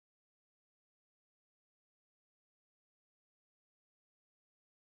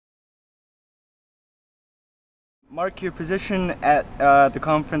Mark, your position at the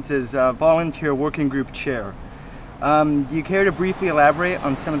conference is Volunteer Working Group Chair. Do you care to briefly elaborate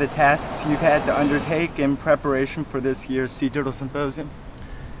on some of the tasks you've had to undertake in preparation for this year's Sea Turtle Symposium?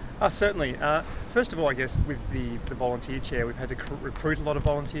 Certainly. First of all, I guess with the volunteer chair, we've had to recruit a lot of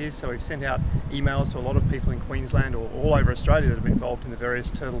volunteers, so we've sent out emails to a lot of people in Queensland or all over Australia that have been involved in the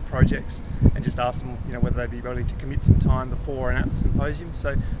various turtle projects, and just asked them, whether they'd be willing to commit some time before and at the symposium.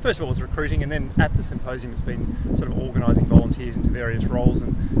 So first of all, it was recruiting, and then at the symposium, it's been sort of organising volunteers into various roles.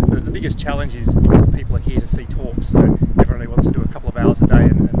 And the biggest challenge is because people are here to see talks, so everyone really wants to do a couple of hours a day,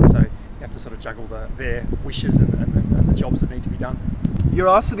 and so you have to sort of juggle their wishes and the jobs that need to be done. You're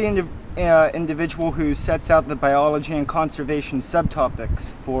also the individual who sets out the biology and conservation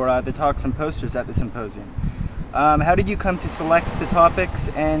subtopics for the talks and posters at the symposium. How did you come to select the topics,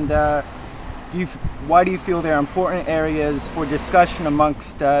 and why do you feel they're important areas for discussion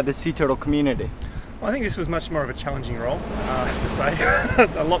amongst the sea turtle community? Well, I think this was much more of a challenging role, I have to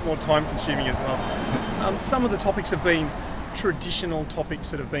say. A lot more time consuming as well. Some of the topics have been traditional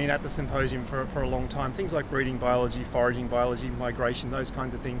topics that have been at the symposium for a long time, things like breeding biology, foraging biology, migration, those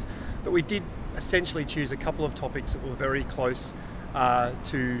kinds of things. But we did essentially choose a couple of topics that were very close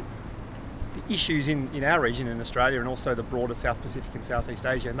to the issues in our region in Australia, and also the broader South Pacific and Southeast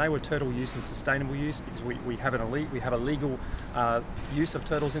Asia, and they were turtle use and sustainable use, because we have a legal use of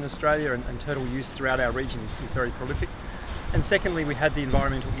turtles in Australia, and turtle use throughout our region is very prolific. And secondly, we had the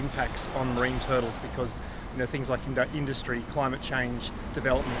environmental impacts on marine turtles, because things like industry, climate change,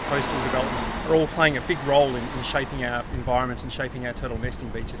 development, coastal development are all playing a big role in shaping our environment and shaping our turtle nesting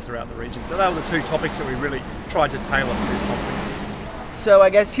beaches throughout the region. So they were the two topics that we really tried to tailor for this conference. So I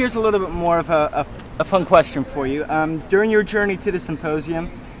guess here's a little bit more of a fun question for you. During your journey to the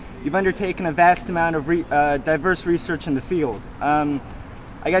symposium, you've undertaken a vast amount of diverse research in the field.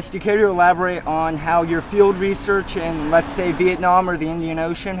 I guess, do you care to elaborate on how your field research in, let's say, Vietnam or the Indian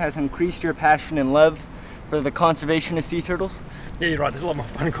Ocean has increased your passion and love for the conservation of sea turtles? Yeah, you're right. There's a lot more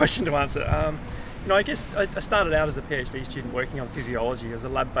fun question to answer. I guess I started out as a PhD student working on physiology as a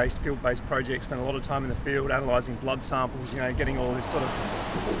lab-based, field-based project, spent a lot of time in the field analysing blood samples, getting all this sort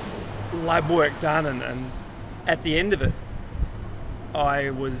of lab work done, and at the end of it, I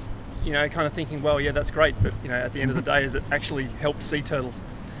was kind of thinking, well, yeah, that's great, but at the end of the day, has it actually helped sea turtles?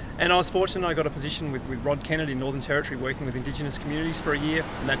 And I was fortunate, I got a position with Rod Kennedy in Northern Territory working with Indigenous communities for a year,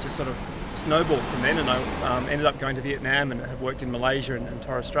 and that just sort of snowballed from then, and I ended up going to Vietnam and have worked in Malaysia and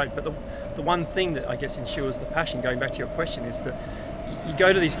Torres Strait. But the one thing that I guess ensures the passion, going back to your question, is that you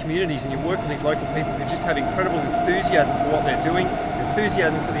go to these communities and you work with these local people who just have incredible enthusiasm for what they're doing,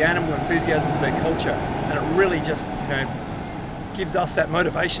 enthusiasm for the animal, enthusiasm for their culture, and it really just, gives us that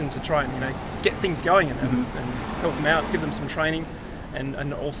motivation to try and get things going and help them out, give them some training,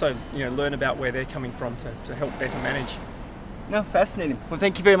 and also learn about where they're coming from to help better manage. No, fascinating. Well,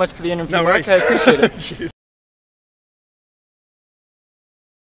 thank you very much for the interview, No Mark. worries. I appreciate it. Cheers.